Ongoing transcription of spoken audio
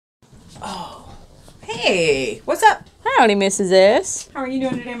Oh, hey, what's up? Howdy, Mrs. S. How are you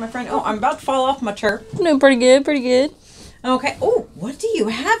doing today, my friend? Oh, I'm about to fall off my chair. I'm doing pretty good, pretty good. Okay. Oh, what do you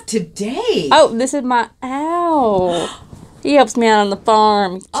have today? Oh, this is my owl. He helps me out on the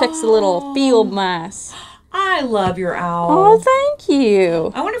farm. He checks the little field mice. I love your owl. Oh, thank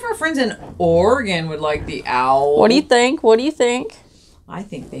you. I wonder if our friends in Oregon would like the owl. What do you think? What do you think? I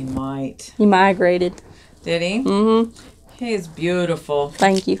think they might. He migrated. Did he? Mm-hmm. He is beautiful.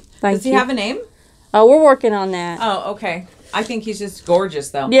 Thank you. Thank you. Does he have a name? Oh, we're working on that. Oh, okay. I think he's just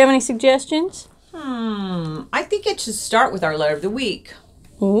gorgeous, though. Do you have any suggestions? I think it should start with our letter of the week.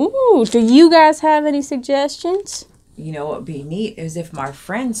 Ooh, do you guys have any suggestions? You know what would be neat is if my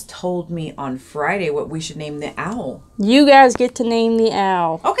friends told me on Friday what we should name the owl. You guys get to name the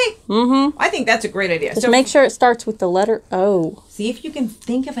owl. Okay. Mm-hmm. I think that's a great idea. Just make sure it starts with the letter O. See if you can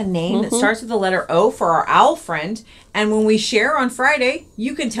think of a name that starts with the letter O for our owl friend. And when we share on Friday,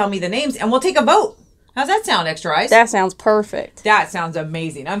 you can tell me the names and we'll take a vote. How's that sound, Extra Eyes? That sounds perfect. That sounds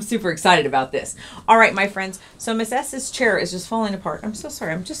amazing. I'm super excited about this. All right, my friends. So Miss S's chair is just falling apart. I'm so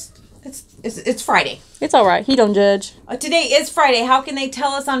sorry. It's Friday. It's all right. He don't judge. Today is Friday. How can they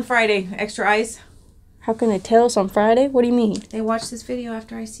tell us on Friday, Extra Eyes? How can they tell us on Friday? What do you mean? They watch this video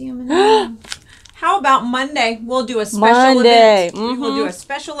after I see them in the morning. How about Monday? We'll do a special event. We'll do a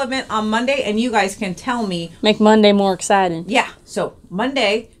special event on Monday, and you guys can tell me. Make Monday more exciting. Yeah. So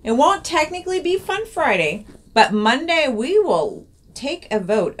Monday, it won't technically be Fun Friday, but Monday we will take a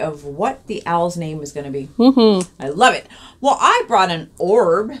vote of what the owl's name is going to be. I love it. Well, I brought an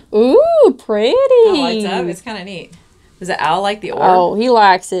orb. Ooh, pretty. That lights up. It's kind of neat. Does the owl like the orb? Oh, he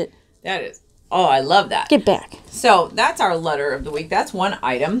likes it. That is. Oh, I love that. Get back. So that's our letter of the week. That's one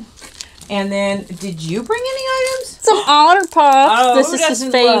item. And then, did you bring any items? Some Otter Pops. Oh, this who is his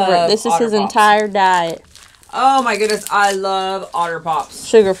doesn't favorite. love This is Otter his Pops? entire diet. Oh my goodness, I love Otter Pops.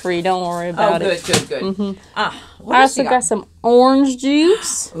 Sugar free. Don't worry about Oh, it. good. What I else also you got some orange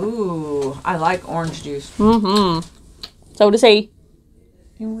juice. Ooh, I like orange juice. So does he.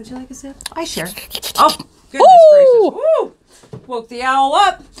 Would you like a sip? I share. Oh, goodness Ooh. gracious. Woo! Woke the owl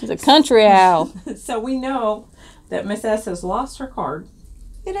up. He's a country owl. So we know that Miss S has lost her card.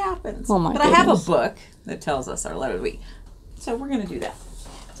 It happens. Oh my But I have a goodness. book that tells us our letter of the week. So we're going to do that.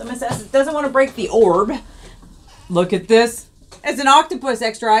 So Miss S doesn't want to break the orb. Look at this. It's an octopus,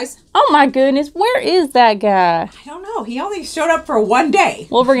 Extra Eyes. Oh my goodness. Where is that guy? I don't know. He only showed up for one day.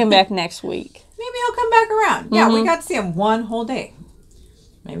 We'll bring him back next week. Maybe he'll come back around. Yeah, we got to see him one whole day.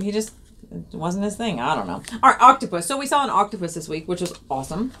 Maybe he just it wasn't his thing. I don't know. All right, octopus. So we saw an octopus this week, which was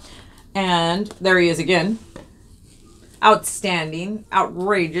awesome. And there he is again. Outstanding.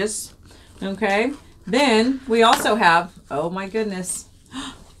 Outrageous. Okay. Then we also have, oh my goodness.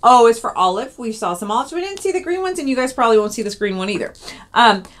 Oh, it's for olive. We saw some olives. We didn't see the green ones, and you guys probably won't see this green one either.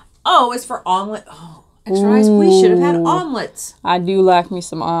 Oh, it's for omelet. Oh, Extra Eyes. We should have had omelets. I do like me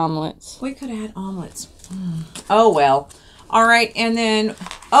some omelets. We could have had omelets. Oh, well. All right. And then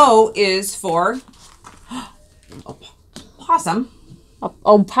O is for possum.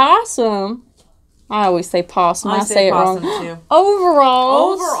 Oh, possum. I always say possum. I say it possum wrong. too.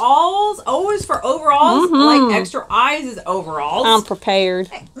 Overalls. Overalls. O is for overalls. Like Extra Eyes is overalls. I'm prepared.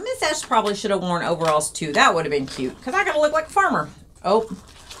 Miss Ash probably should have worn overalls too. That would have been cute. Because I got to look like a farmer. Oh.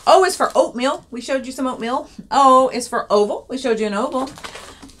 O is for oatmeal. We showed you some oatmeal. O is for oval. We showed you an oval.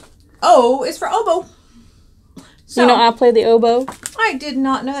 O is for oboe. So, You know, I play the oboe. I did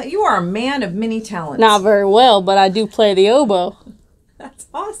not know that. You are a man of many talents. Not very well, but I do play the oboe. That's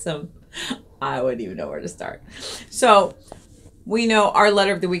awesome. I wouldn't even know where to start. So, we know our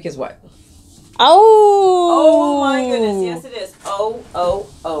letter of the week is what? Oh. Oh my goodness. Yes, it is. O, O,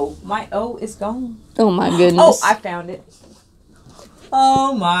 O. My O is gone. Oh my goodness. Oh, I found it.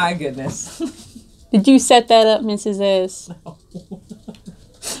 Oh my goodness. Did you set that up, Mrs. S?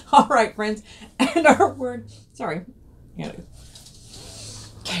 All right, friends. And our word, sorry. Okay,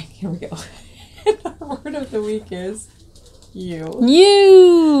 here we go. And our word of the week is you.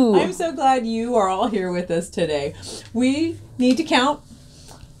 You. I'm so glad you are all here with us today. We need to count.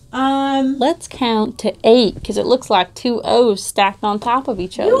 Let's count to 8 because it looks like 2 O's stacked on top of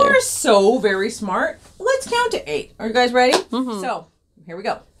each other. You are so very smart. Let's count to 8. Are you guys ready? So, here we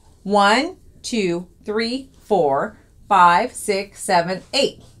go. 1, 2, 3, 4, 5, 6, 7,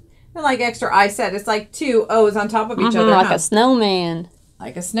 8. And like Extra Eyes said, it's like 2 O's on top of each other. Like a snowman.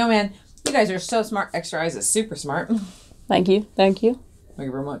 Like a snowman. You guys are so smart. Extra Eyes is super smart. Thank you. Thank you. Thank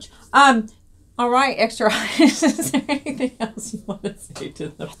you very much. All right, extra. Is there anything else you want to say to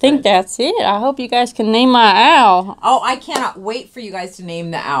them? I think that's it. I hope you guys can name my owl. Oh, I cannot wait for you guys to name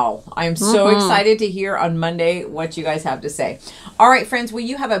the owl. I am so excited to hear on Monday what you guys have to say. All right, friends. Well,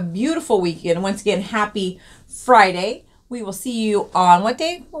 you have a beautiful weekend. Once again, happy Friday. We will see you on what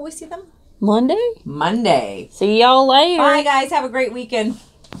day will we see them? Monday? Monday. See y'all later. Bye, guys. Have a great weekend.